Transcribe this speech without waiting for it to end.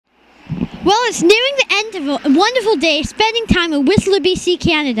Well, it's nearing the end of a wonderful day spending time at Whistler, BC,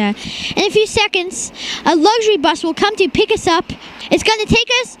 Canada. In a few seconds, a luxury bus will come to pick us up. It's going to take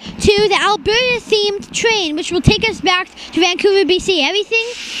us to the Alberta-themed train, which will take us back to Vancouver, BC. Everything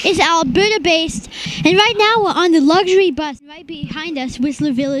is Alberta-based. And right now, we're on the luxury bus. Right behind us,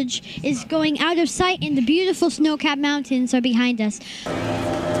 Whistler Village is going out of sight, and the beautiful snow-capped mountains are behind us.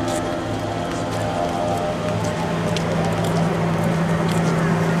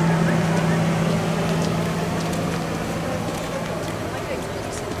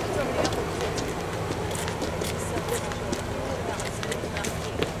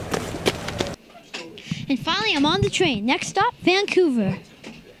 And finally, I'm on the train. Next stop, Vancouver.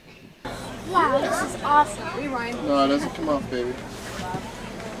 Wow, this is awesome. Rewind. No, it doesn't come off, baby.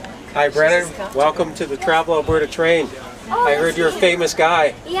 Hi, Brennan. Welcome to the Travel Alberta train. Oh, I heard you're a famous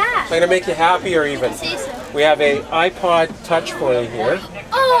guy. Yeah. I'm going to make you happier even. Say so. We have a iPod Touch for you here.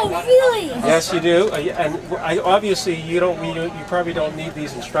 Oh, really? Yes, you do. And obviously, you probably don't need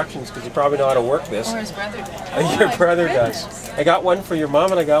these instructions because you probably know how to work this. Or his brother does. Your brother does. I got one for your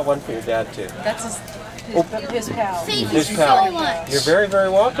mom and I got one for your dad too. That's his pal. Thank His you pal. so much. You're very, very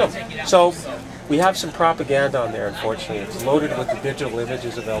welcome. So, we have some propaganda on there, unfortunately. It's loaded with the digital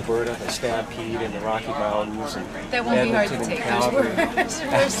images of Alberta, the Stampede and the Rocky Mountains. And That won't be hard to Edmonton take. and There's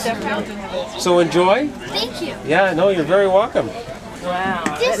Calgary. worse stuff out than this. So enjoy. Thank you. Yeah, no, you're very welcome.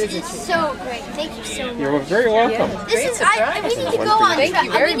 Wow. This is so great. Thank you so much. You're very welcome. This is we need to go on. We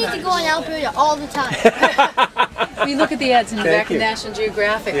need to go on Alberta all the time. We look at the ads in the Thank back of you. National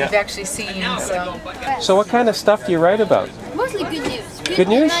Geographic. Yeah. We've actually seen so. So what kind of stuff do you write about? Mostly good news. Good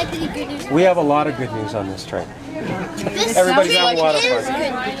news? Good news. We have a lot of good news on this train. This Everybody's train having a lot of is fun.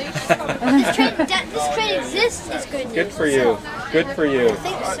 good news. This train exists is good news. Good for you. Good for you.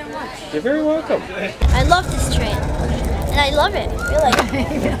 Thank you so much. You're very welcome. I love this train. And I love it. I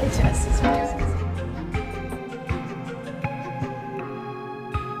feel like